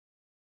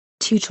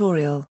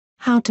tutorial,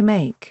 how to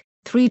make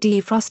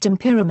 3D frustum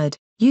pyramid,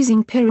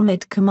 using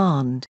pyramid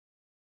command.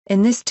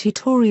 In this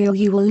tutorial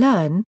you will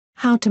learn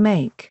how to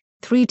make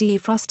 3D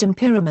frustum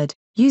pyramid,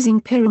 using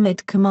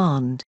pyramid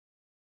command.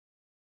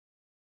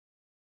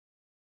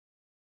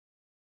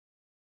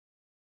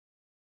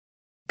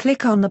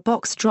 Click on the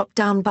box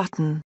drop-down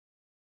button.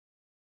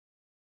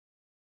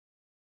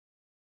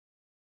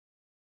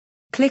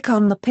 Click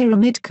on the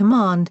pyramid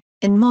command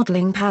in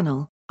Modeling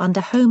panel,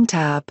 under Home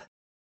tab.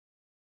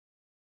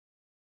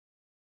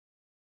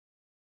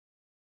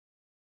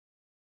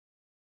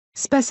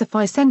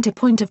 Specify center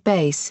point of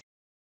base.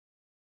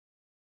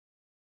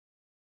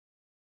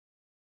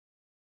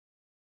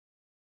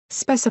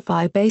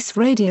 Specify base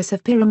radius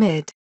of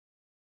pyramid.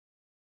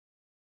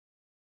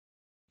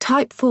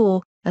 Type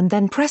 4, and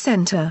then press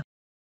Enter.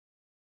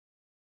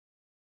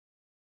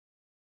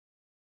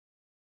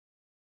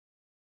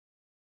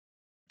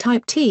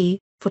 Type T,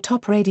 for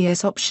top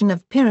radius option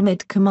of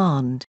pyramid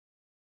command.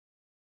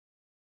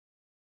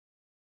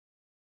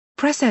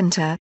 Press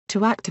Enter,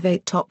 to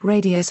activate top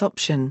radius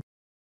option.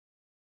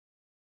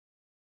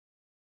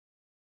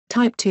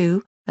 Type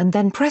 2, and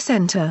then press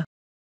Enter.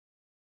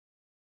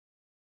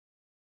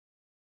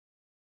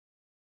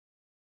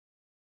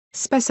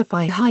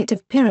 Specify height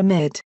of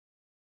pyramid.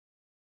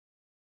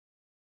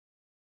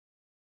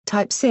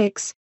 Type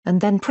 6,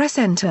 and then press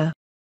Enter.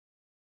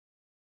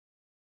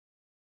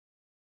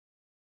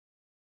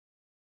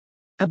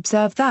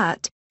 Observe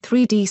that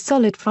 3D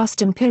solid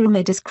frustum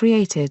pyramid is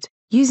created,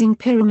 using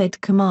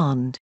pyramid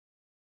command.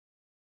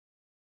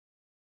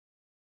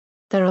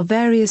 There are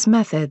various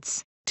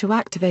methods to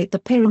activate the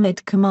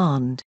pyramid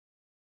command.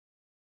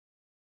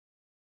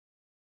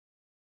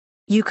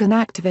 You can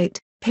activate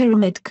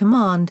pyramid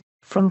command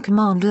from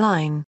command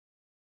line.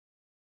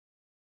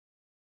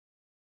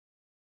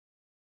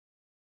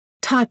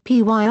 Type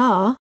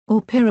PYR,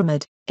 or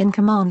pyramid, in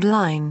command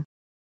line.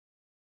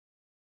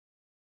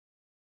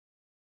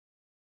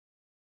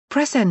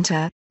 Press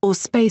Enter, or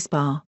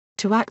spacebar,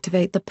 to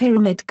activate the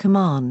pyramid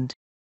command.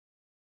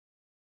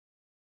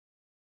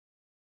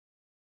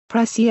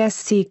 Press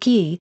ESC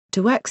key,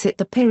 to exit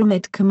the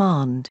pyramid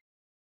command.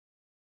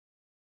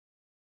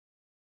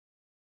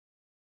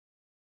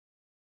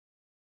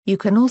 You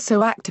can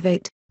also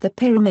activate the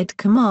pyramid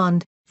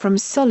command from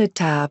Solid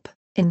tab,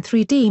 in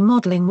 3D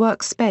Modeling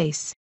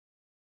Workspace.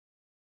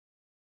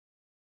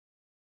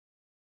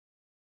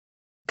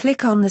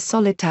 Click on the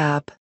Solid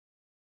tab.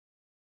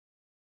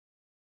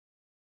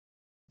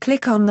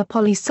 Click on the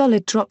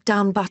Poly-Solid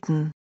drop-down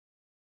button.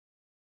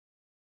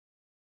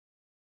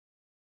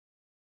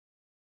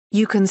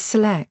 You can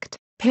select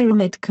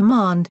Pyramid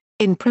command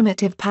in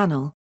Primitive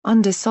panel,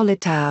 under Solid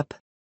tab.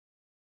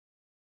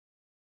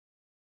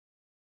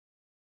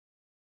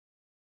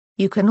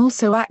 You can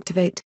also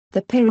activate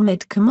the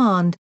Pyramid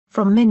command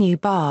from Menu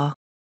bar.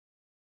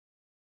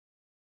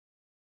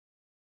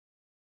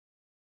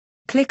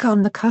 Click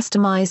on the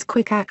Customize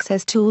Quick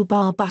Access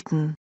Toolbar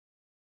button.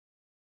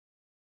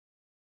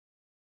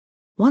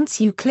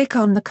 Once you click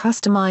on the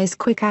Customize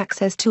Quick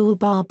Access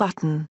Toolbar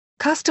button,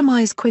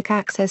 Customize Quick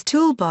Access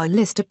Toolbar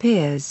list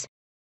appears.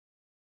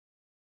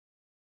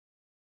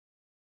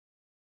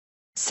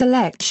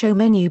 Select Show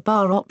Menu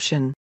Bar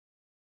option.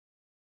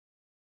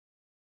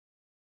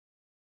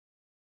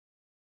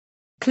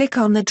 Click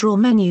on the Draw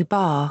menu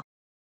bar.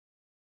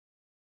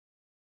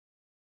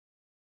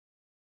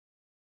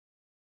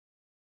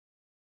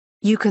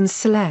 You can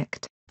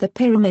select the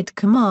Pyramid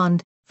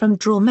command from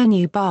Draw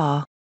menu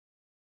bar.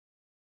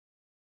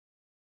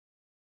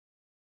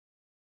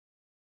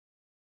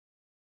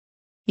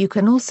 You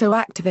can also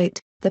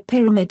activate the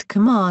Pyramid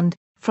command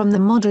from the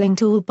Modeling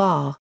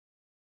toolbar.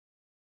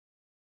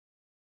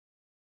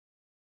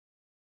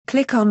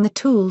 Click on the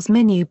Tools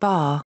menu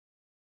bar.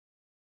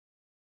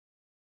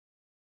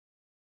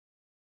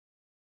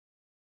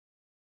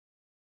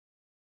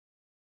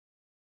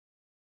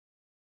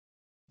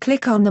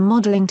 Click on the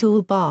Modeling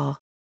toolbar.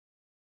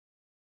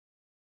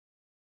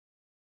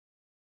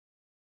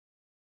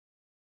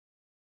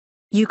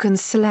 You can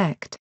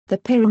select the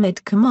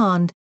Pyramid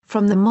command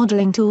from the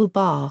Modeling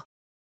toolbar.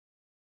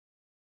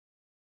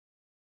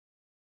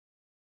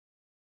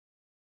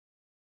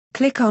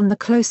 Click on the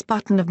Close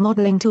button of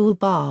Modeling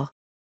toolbar.